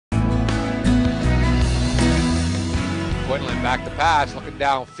Quinlan back to pass, looking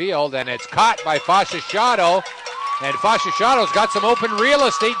downfield, and it's caught by Fasciato. And Fasciato's got some open real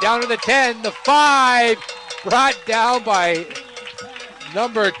estate down to the 10, the 5, brought down by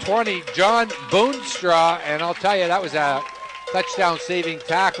number 20, John Boonstra. And I'll tell you, that was a touchdown saving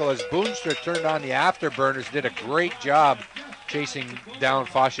tackle as Boonstra turned on the afterburners, did a great job chasing down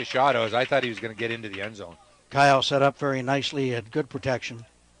Fasciato, as I thought he was going to get into the end zone. Kyle set up very nicely, had good protection.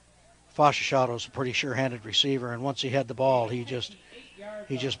 Fasciato's a pretty sure-handed receiver, and once he had the ball, he just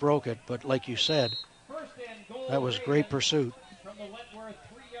broke it. But like you said, that was great pursuit. From the Wentworth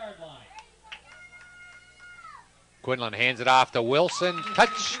 3-yard line. Quinlan hands it off to Wilson.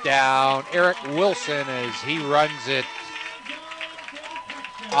 Touchdown, Eric Wilson, as he runs it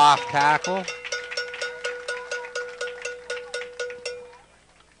off tackle.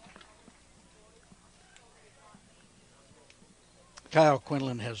 Kyle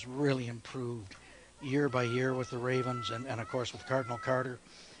Quinlan has really improved year by year with the Ravens and of course with Cardinal Carter,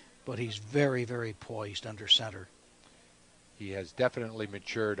 but he's very, very poised under center. He has definitely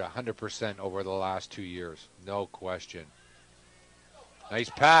matured 100% over the last 2 years, no question. Nice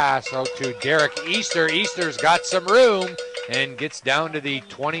pass out to Derek Easter. Easter's got some room and gets down to the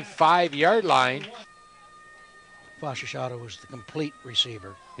 25-yard line. Fasciato is the complete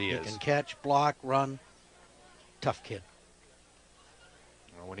receiver. He is. Can catch, block, run. Tough kid.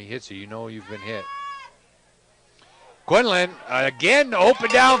 When he hits you, you know you've been hit. Quinlan, again, open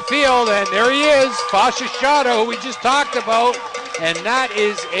downfield, and there he is, Fasciato, who we just talked about, and that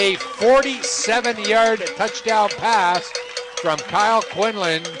is a 47-yard touchdown pass from Kyle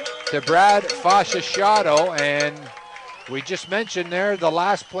Quinlan to Brad Fasciato, and we just mentioned there the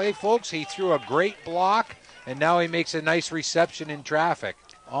last play, folks, he threw a great block, and now he makes a nice reception in traffic.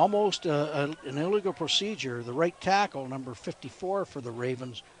 Almost an illegal procedure. The right tackle, number 54 for the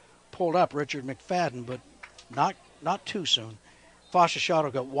Ravens, pulled up Richard McFadden, but not too soon. Fasciato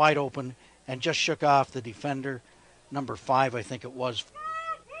got wide open and just shook off the defender, number 5, I think it was.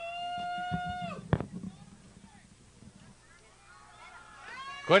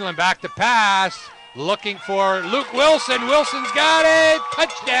 Quinlan back to pass, looking for Luke Willson. Wilson's got it,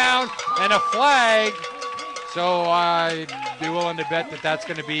 touchdown, and a flag. So I'd be willing to bet that that's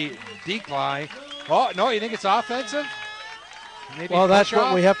going to be decline. Oh, no, you think it's offensive? Maybe well, that's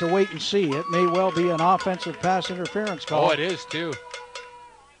what we have to wait and see. It may well be an offensive pass interference call. Oh, it is, too.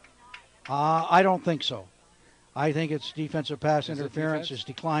 I don't think so. I think it's defensive pass interference is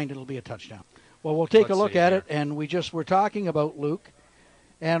declined. It'll be a touchdown. Well, we'll take a look at it, and we're talking about Luke.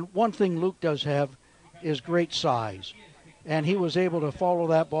 And one thing Luke does have is great size. And he was able to follow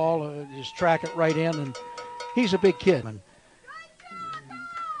that ball, just track it right in, and he's a big kid.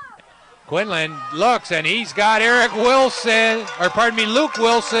 Quinlan looks, and he's got Luke Willson.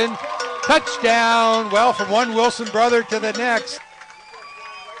 Touchdown. Well, from one Wilson brother to the next.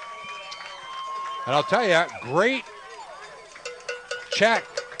 And I'll tell you, great check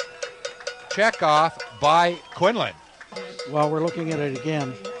off by Quinlan. Well, we're looking at it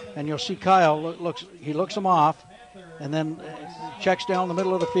again, and you'll see Kyle looks him off, and then checks down the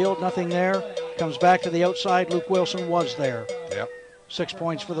middle of the field, nothing there. Comes back to the outside. Luke Willson was there. Yep. 6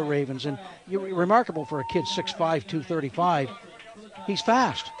 points for the Ravens. And remarkable for a kid 6'5", 235. He's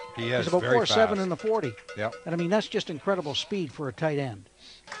fast. He is. He's about very 4'7" fast. in the 40. Yep. And I mean, that's just incredible speed for a tight end.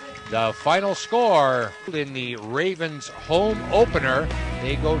 The final score in the Ravens home opener,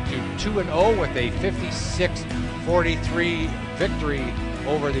 they go to 2-0 with a 56-43 victory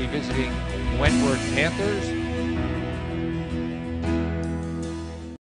over the visiting Wentworth Panthers.